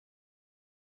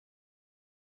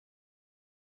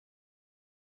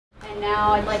And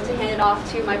now I'd like to hand it off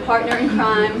to my partner in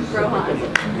crime, Rohan.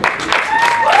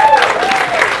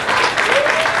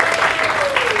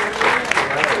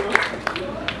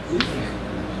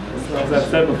 As I've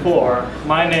said before,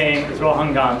 my name is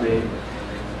Rohan Gandhi,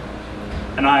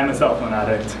 and I am a cell phone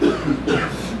addict.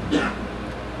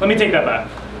 Let me take that back.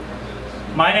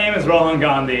 My name is Rohan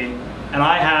Gandhi, and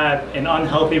I have an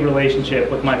unhealthy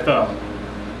relationship with my phone.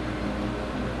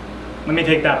 Let me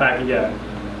take that back again,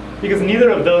 because neither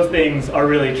of those things are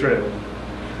really true.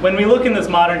 When we look in this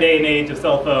modern day and age of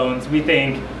cell phones, we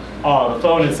think, oh, the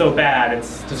phone is so bad,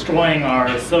 it's destroying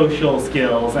our social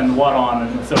skills and what on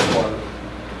and so forth.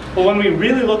 But when we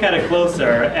really look at it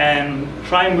closer and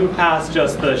try and move past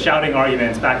just the shouting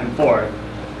arguments back and forth,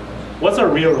 what's our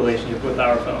real relationship with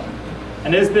our phone?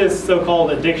 And is this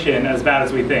so-called addiction as bad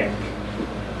as we think?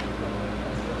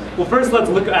 Well, first let's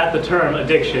look at the term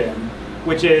addiction,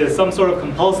 which is some sort of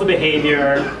compulsive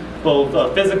behavior, both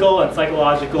a physical and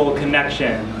psychological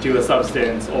connection to a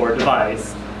substance or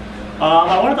device.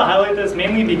 I wanted to highlight this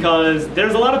mainly because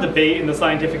there's a lot of debate in the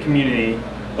scientific community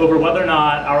over whether or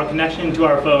not our connection to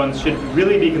our phones should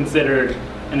really be considered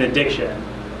an addiction.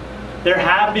 There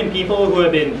have been people who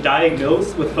have been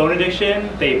diagnosed with phone addiction.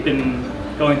 They've been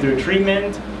going through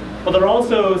treatment, but there are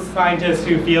also scientists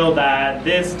who feel that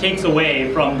this takes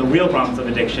away from the real problems of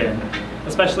addiction,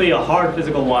 especially a hard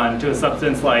physical one to a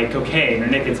substance like cocaine or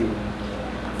nicotine.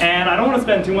 And I don't want to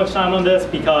spend too much time on this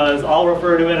because I'll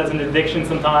refer to it as an addiction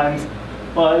sometimes,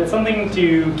 but it's something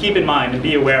to keep in mind and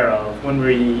be aware of when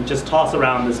we just toss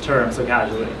around this term so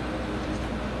casually.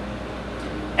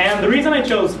 And the reason I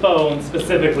chose phones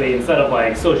specifically instead of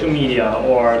like social media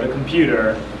or the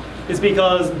computer is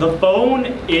because the phone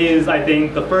is, I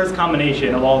think, the first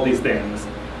combination of all these things.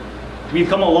 We've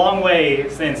come a long way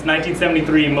since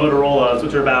 1973 Motorola's,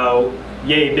 which are about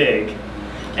yay big,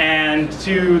 and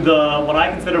to the what I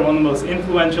consider one of the most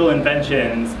influential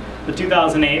inventions, the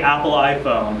 2008 Apple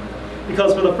iPhone.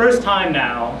 Because for the first time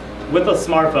now, with a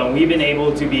smartphone, we've been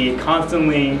able to be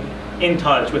constantly in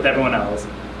touch with everyone else.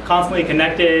 Constantly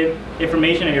connected,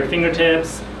 information at your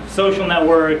fingertips, social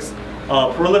networks,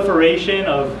 proliferation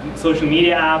of social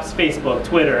media apps, Facebook,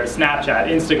 Twitter, Snapchat,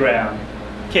 Instagram,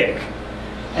 Kik.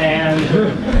 And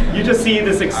you just see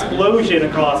this explosion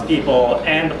across people,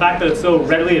 and the fact that it's so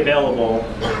readily available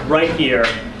right here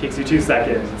takes you 2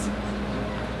 seconds.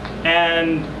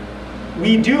 And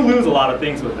we do lose a lot of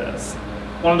things with this.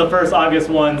 One of the first obvious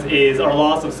ones is our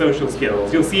loss of social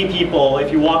skills. You'll see people,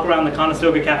 if you walk around the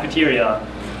Conestoga cafeteria,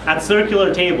 at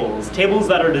circular tables, tables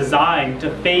that are designed to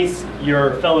face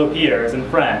your fellow peers and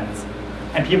friends,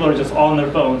 and people are just on their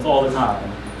phones all the time.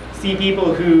 See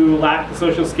people who lack the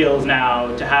social skills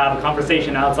now to have a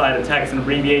conversation outside of text and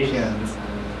abbreviations.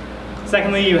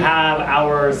 Secondly, you have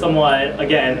our somewhat,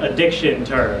 again, addiction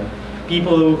term.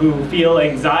 People who feel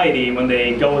anxiety when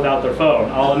they go without their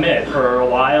phone. I'll admit, for a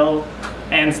while,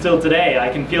 and still today, I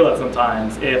can feel it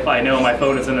sometimes if I know my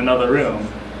phone is in another room.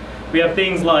 We have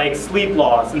things like sleep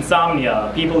loss,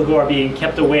 insomnia, people who are being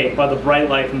kept awake by the bright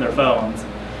light from their phones.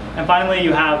 And finally,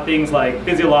 you have things like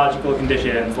physiological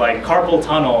conditions like carpal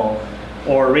tunnel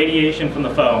or radiation from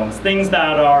the phones, things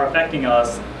that are affecting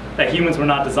us that humans were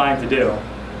not designed to do.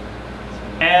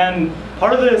 And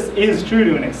part of this is true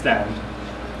to an extent.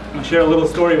 I'll share a little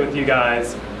story with you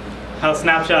guys, how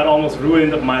Snapchat almost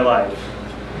ruined my life.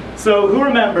 So who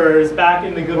remembers back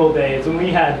in the good old days when we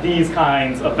had these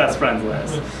kinds of best friends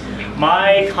lists?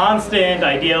 My constant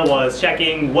idea was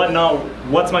checking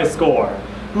what's my score?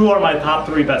 Who are my top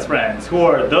 3 best friends? Who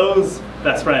are those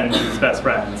best friends' best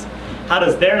friends? How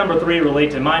does their number 3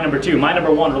 relate to my number 2? My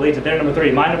number 1 relate to their number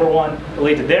 3? My number 1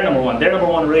 relate to their number 1? Their number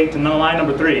 1 relate to my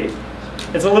number 3?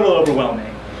 It's a little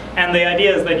overwhelming. And the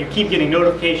idea is that you keep getting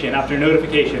notification after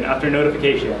notification after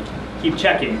notification. Keep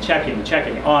checking, checking,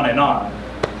 checking, on and on.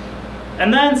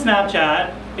 And then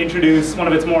Snapchat introduced one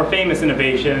of its more famous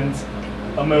innovations,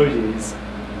 emojis.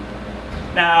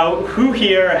 Now, who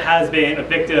here has been a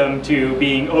victim to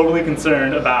being overly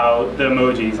concerned about the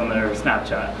emojis on their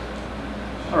Snapchat?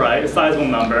 All right, a sizable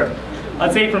number.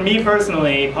 I'd say for me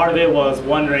personally, part of it was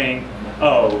wondering,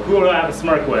 oh, who do I have a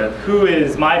smirk with? Who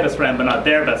is my best friend but not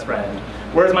their best friend?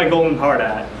 Where's my golden heart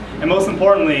at? And most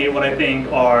importantly, what I think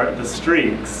are the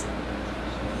streaks.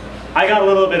 I got a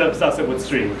little bit obsessive with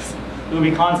streaks. It would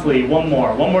be constantly one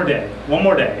more day, one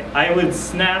more day. I would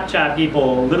Snapchat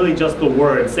people literally just the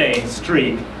word saying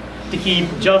streak to keep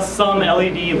just some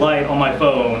LED light on my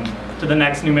phone to the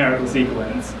next numerical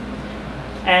sequence.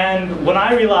 And when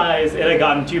I realized it had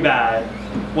gotten too bad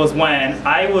was when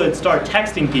I would start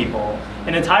texting people,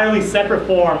 an entirely separate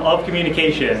form of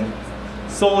communication,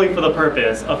 solely for the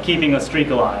purpose of keeping a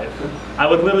streak alive. I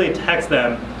would literally text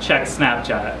them, check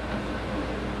Snapchat.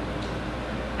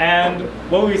 And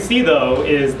what we see though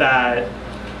is that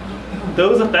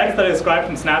those effects that I described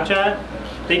from Snapchat,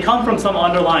 they come from some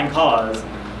underlying cause.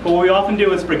 But what we often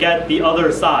do is forget the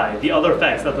other side, the other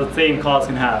effects that the same cause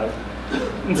can have.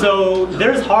 And so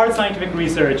there's hard scientific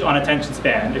research on attention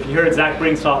span. If you heard Zach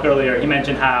Brink's talk earlier, he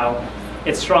mentioned how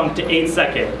it's shrunk to 8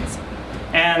 seconds.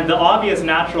 And the obvious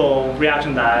natural reaction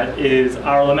to that is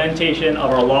our lamentation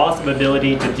of our loss of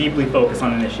ability to deeply focus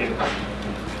on an issue.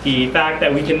 The fact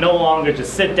that we can no longer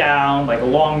just sit down like a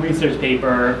long research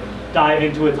paper, dive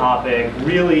into a topic,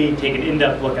 really take an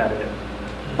in-depth look at it.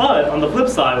 But on the flip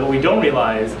side, what we don't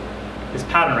realize is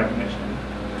pattern recognition.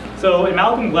 So in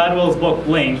Malcolm Gladwell's book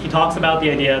Blink, he talks about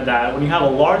the idea that when you have a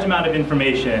large amount of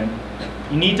information,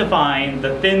 you need to find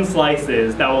the thin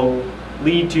slices that will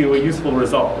lead to a useful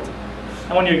result.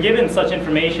 And when you're given such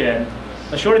information,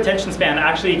 a short attention span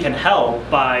actually can help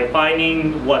by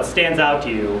finding what stands out to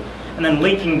you and then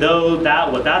linking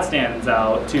what that stands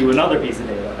out to another piece of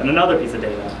data and another piece of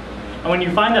data. And when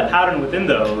you find that pattern within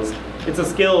those, it's a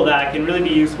skill that can really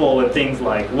be useful in things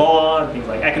like law, things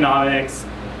like economics,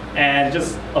 and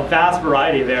just a vast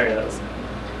variety of areas.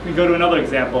 We go to another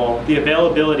example, the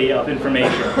availability of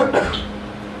information.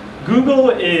 Google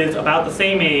is about the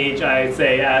same age, I'd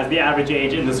say, as the average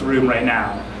age in this room right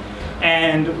now.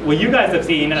 And what you guys have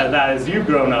seen as you've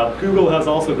grown up, Google has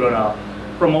also grown up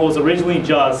from what was originally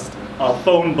just a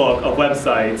phone book of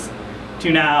websites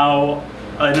to now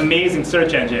an amazing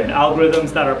search engine,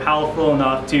 algorithms that are powerful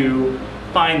enough to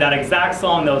find that exact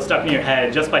song that was stuck in your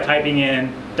head just by typing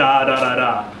in da da da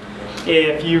da.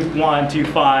 If you want to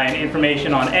find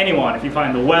information on anyone, if you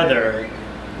find the weather,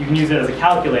 you can use it as a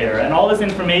calculator. And all this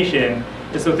information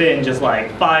is within just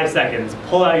like 5 seconds.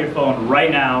 Pull out your phone right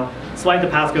now, swipe the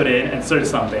passcode in, and search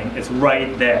something. It's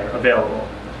right there, available.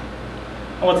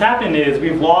 And what's happened is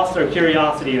we've lost our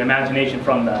curiosity and imagination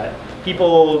from that.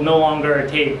 People no longer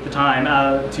take the time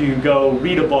to go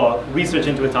read a book, research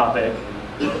into a topic.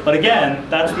 But again,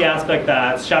 that's the aspect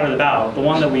that's shouted about. The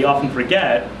one that we often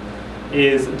forget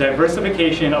is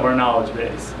diversification of our knowledge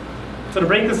base. So to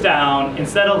break this down,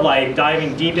 instead of like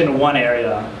diving deep into one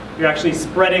area, you're actually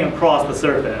spreading across the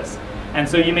surface. And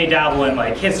so you may dabble in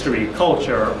like history,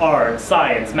 culture, art,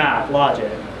 science, math,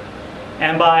 logic.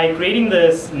 And by creating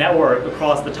this network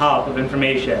across the top of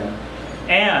information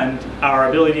and our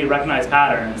ability to recognize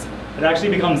patterns, it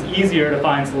actually becomes easier to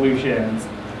find solutions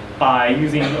by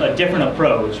using a different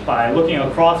approach, by looking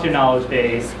across your knowledge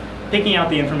base, picking out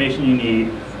the information you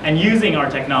need, and using our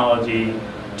technology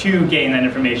to gain that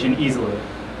information easily.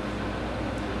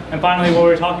 And finally, what we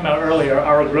were talking about earlier,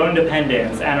 our growing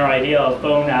dependence and our idea of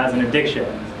phone as an addiction.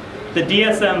 The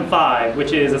DSM-5,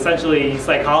 which is essentially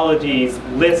psychology's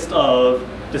list of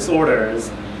disorders,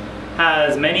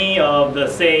 has many of the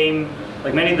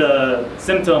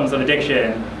symptoms of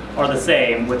addiction are the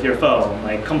same with your phone,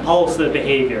 like compulsive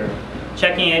behavior,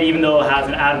 checking it even though it has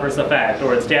an adverse effect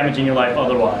or it's damaging your life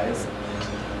otherwise.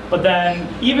 But then,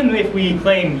 even if we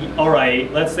claim, all right,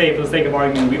 let's say for the sake of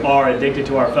argument we are addicted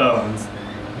to our phones,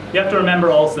 you have to remember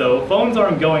also, phones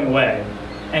aren't going away.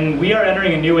 And we are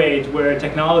entering a new age where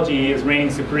technology is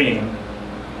reigning supreme.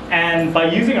 And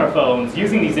by using our phones,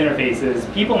 using these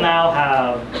interfaces, people now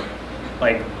have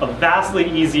like a vastly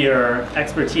easier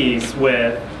expertise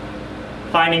with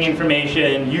finding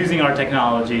information, using our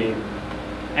technology.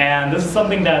 And this is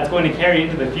something that's going to carry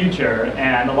into the future,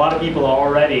 and a lot of people are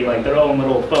already like their own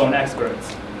little phone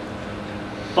experts.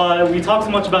 But we talk so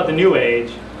much about the new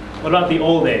age. What about the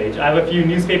old age? I have a few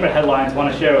newspaper headlines I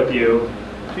want to share with you,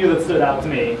 a few that stood out to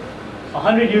me.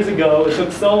 100 years ago, it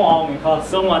took so long and cost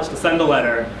so much to send a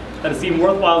letter that it seemed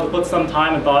worthwhile to put some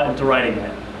time and thought into writing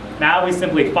it. Now we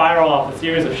simply fire off a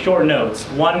series of short notes,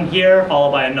 one here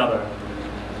followed by another.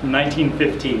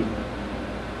 1915.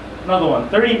 Another one,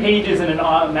 30 pages in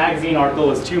a magazine article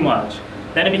is too much.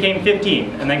 Then it became 15,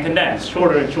 and then condensed,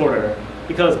 shorter and shorter,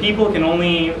 because people can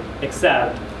only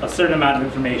accept a certain amount of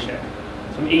information.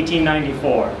 From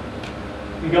 1894.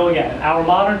 We go again. Our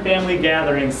modern family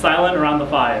gathering silent around the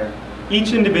fire,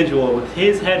 each individual with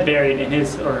his head buried in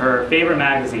his or her favorite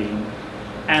magazine,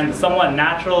 and the somewhat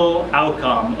natural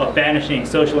outcome of banishing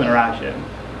social interaction.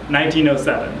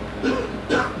 1907.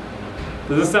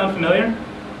 Does this sound familiar?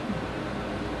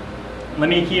 Let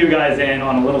me key you guys in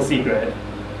on a little secret.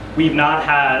 We've not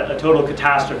had a total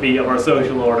catastrophe of our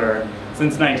social order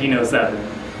since 1907.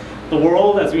 The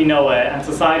world as we know it and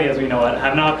society as we know it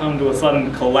have not come to a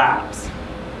sudden collapse.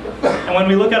 And when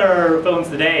we look at our phones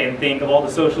today and think of all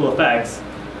the social effects,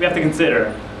 we have to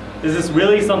consider, is this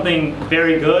really something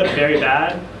very good, very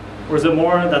bad? Or is it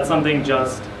more that something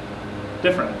just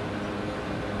different?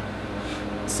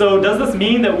 So does this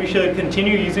mean that we should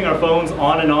continue using our phones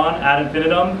on and on ad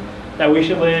infinitum? That we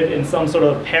should live in some sort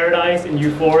of paradise and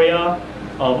euphoria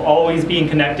of always being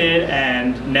connected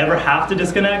and never have to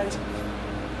disconnect?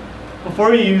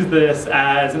 Before you use this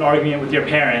as an argument with your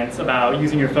parents about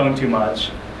using your phone too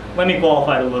much, let me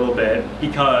qualify it a little bit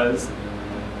because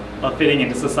of fitting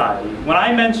into society. When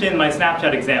I mentioned my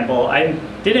Snapchat example, I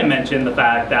didn't mention the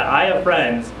fact that I have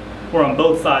friends who are on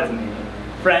both sides of me.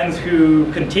 Friends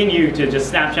who continue to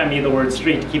just Snapchat me the word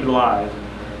street to keep it alive.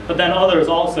 But then others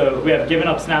also who have given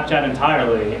up Snapchat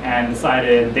entirely and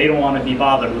decided they don't want to be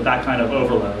bothered with that kind of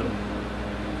overload.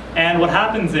 And what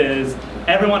happens is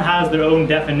everyone has their own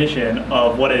definition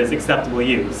of what is acceptable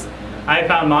use. I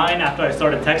found mine after I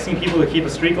started texting people to keep a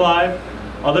streak alive.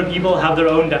 Other people have their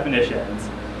own definitions.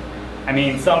 I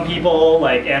mean, some people,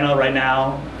 like Anna right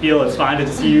now, feel it's fine to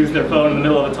just use their phone in the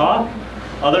middle of a talk.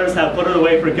 Others have put it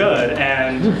away for good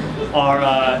and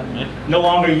are no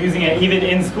longer using it even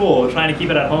in school, trying to keep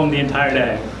it at home the entire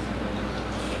day.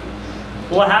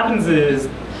 What happens is,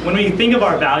 when we think of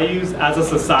our values as a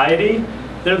society,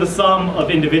 they're the sum of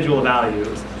individual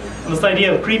values. And this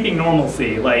idea of creeping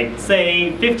normalcy, like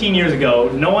say 15 years ago,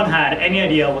 no one had any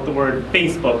idea what the word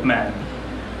Facebook meant.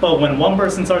 But when one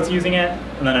person starts using it,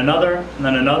 and then another, and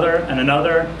then another, and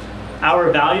another,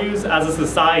 our values as a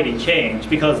society change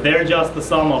because they're just the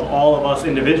sum of all of us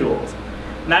individuals.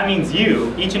 And that means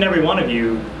you, each and every one of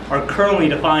you, are currently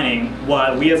defining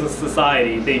what we as a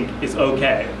society think is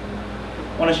okay.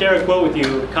 I want to share a quote with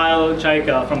you, Kyle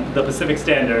Chaika from the Pacific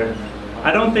Standard.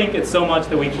 I don't think it's so much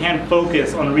that we can't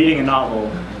focus on reading a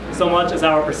novel, so much as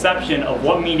our perception of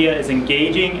what media is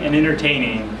engaging and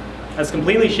entertaining has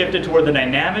completely shifted toward the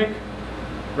dynamic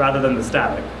rather than the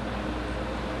static.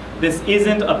 This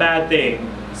isn't a bad thing,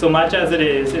 so much as it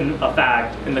is, in a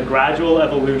fact, in the gradual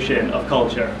evolution of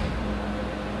culture.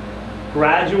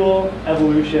 Gradual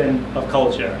evolution of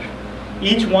culture.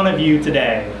 Each one of you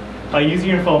today, by using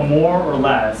your phone more or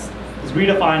less, is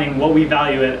redefining what we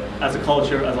value it as a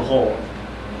culture as a whole.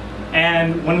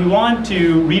 And when we want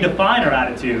to redefine our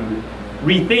attitude,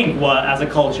 rethink what, as a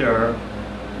culture,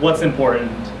 what's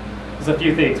important, there's a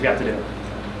few things we have to do.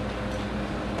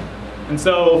 And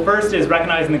so first is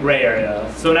recognizing the gray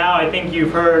area. So now I think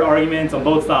you've heard arguments on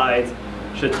both sides.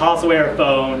 Should toss away our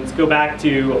phones, go back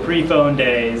to a pre-phone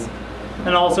days.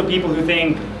 And also people who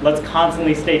think, let's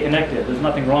constantly stay connected. There's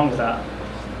nothing wrong with that.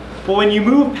 But when you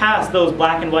move past those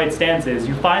black and white stances,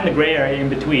 you find the gray area in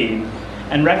between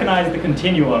and recognize the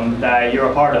continuum that you're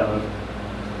a part of.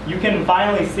 You can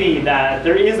finally see that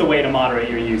there is a way to moderate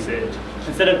your usage.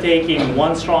 Instead of taking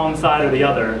one strong side or the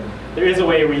other, there is a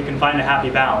way where you can find a happy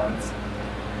balance.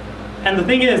 And the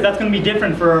thing is, that's going to be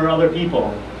different for other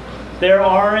people. There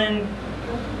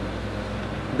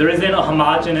isn't a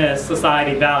homogeneous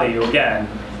society value, again.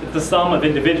 It's the sum of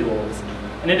individuals.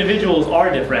 And individuals are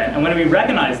different. And when we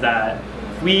recognize that,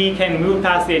 we can move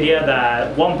past the idea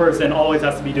that one person always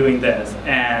has to be doing this.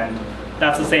 And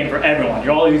that's the same for everyone.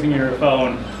 You're all using your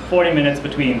phone 40 minutes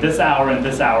between this hour and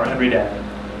this hour every day.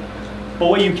 But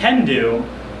what you can do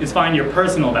is find your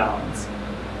personal balance.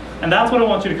 And that's what I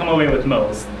want you to come away with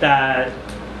most, that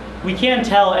we can't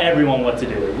tell everyone what to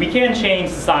do. We can't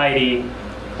change society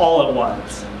all at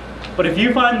once. But if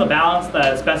you find the balance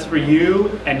that's best for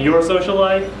you and your social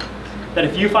life, that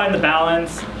if you find the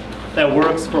balance that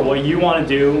works for what you want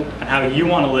to do and how you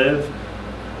want to live,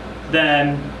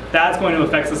 then that's going to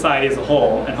affect society as a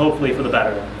whole, and hopefully for the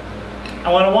better.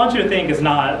 And what I want you to think is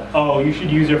not, oh, you should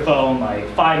use your phone like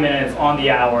 5 minutes on the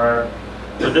hour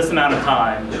for this amount of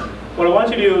time. What I want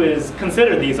you to do is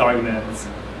consider these arguments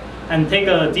and take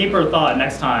a deeper thought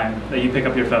next time that you pick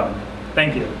up your phone.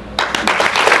 Thank you.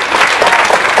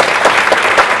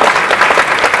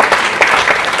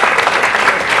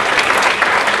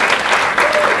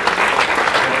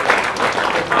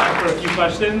 Time for a few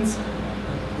questions.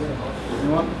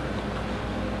 Anyone?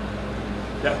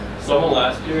 Yeah. Someone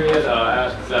last year had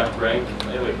asked Zach Brink,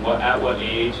 like, at what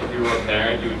age, if you were a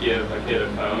parent, you would give a kid a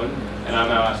phone. And I'm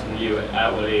now asking you,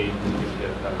 at what age would you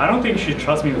give a phone? I don't think you should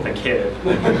trust me with a kid.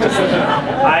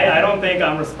 I don't think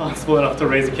I'm responsible enough to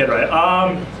raise a kid right.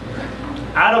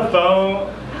 Have a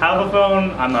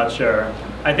phone, I'm not sure.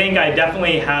 I think I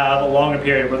definitely have a longer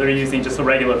period where they're using just a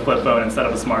regular flip phone instead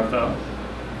of a smartphone.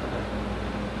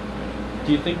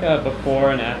 Do you think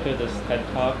before and after this TED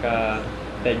Talk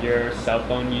that your cell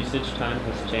phone usage time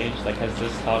has changed? Like, has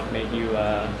this talk made you...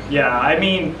 Yeah, I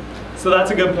mean, so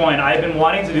that's a good point. I've been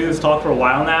wanting to do this talk for a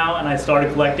while now, and I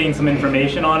started collecting some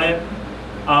information on it.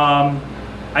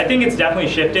 I think it's definitely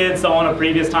shifted. Someone a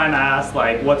previous time asked,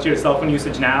 like, what's your cell phone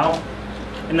usage now?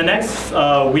 In the next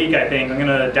week, I think, I'm going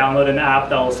to download an app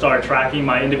that will start tracking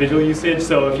my individual usage.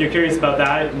 So if you're curious about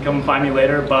that, you can come find me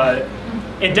later. But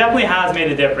it definitely has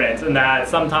made a difference in that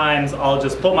sometimes I'll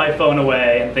just put my phone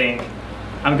away and think,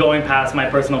 I'm going past my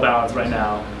personal balance right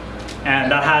now. And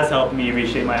that has helped me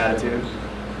reshape my attitude.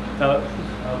 What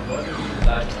did you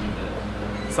decide to do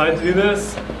this? Decided to do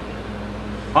this?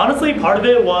 Honestly, part of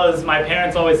it was my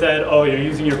parents always said, oh, you're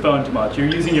using your phone too much. You're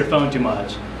using your phone too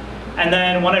much. And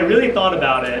then when I really thought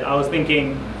about it, I was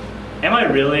thinking, am I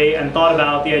really? And thought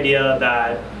about the idea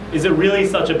that, is it really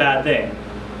such a bad thing?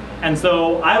 And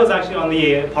so I was actually on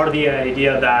the part of the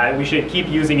idea that we should keep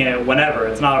using it whenever,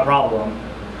 it's not a problem.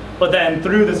 But then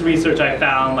through this research, I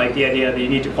found like the idea that you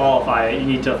need to qualify it, you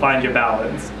need to find your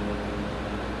balance.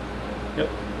 Yep.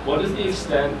 What is the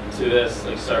extent to this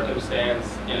like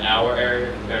circumstance in our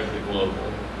area compared to the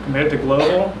global? Compared to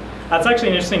global? That's actually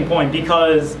an interesting point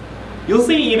because you'll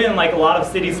see even like a lot of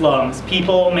city slums,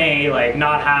 people may like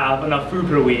not have enough food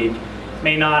per week,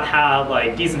 may not have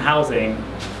like decent housing,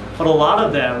 but a lot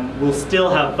of them will still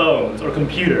have phones or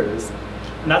computers.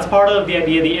 And that's part of the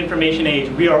idea of the information age.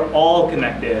 We are all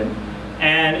connected.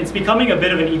 And it's becoming a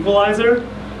bit of an equalizer.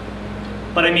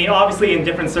 But I mean, obviously in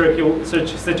different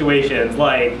situations,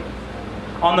 like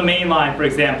on the main line, for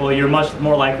example, you're much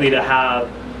more likely to have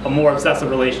a more obsessive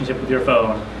relationship with your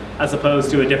phone as opposed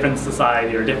to a different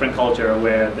society or different culture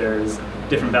where there's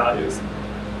different values.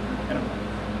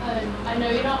 I know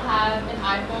you don't have an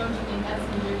iPhone. Do you think that's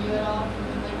hindered you at all?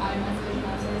 Like iMessage and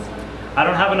that sort of stuff? I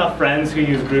don't have enough friends who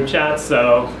use group chats,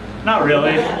 so not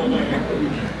really.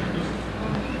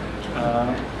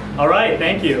 All right,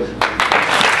 thank you.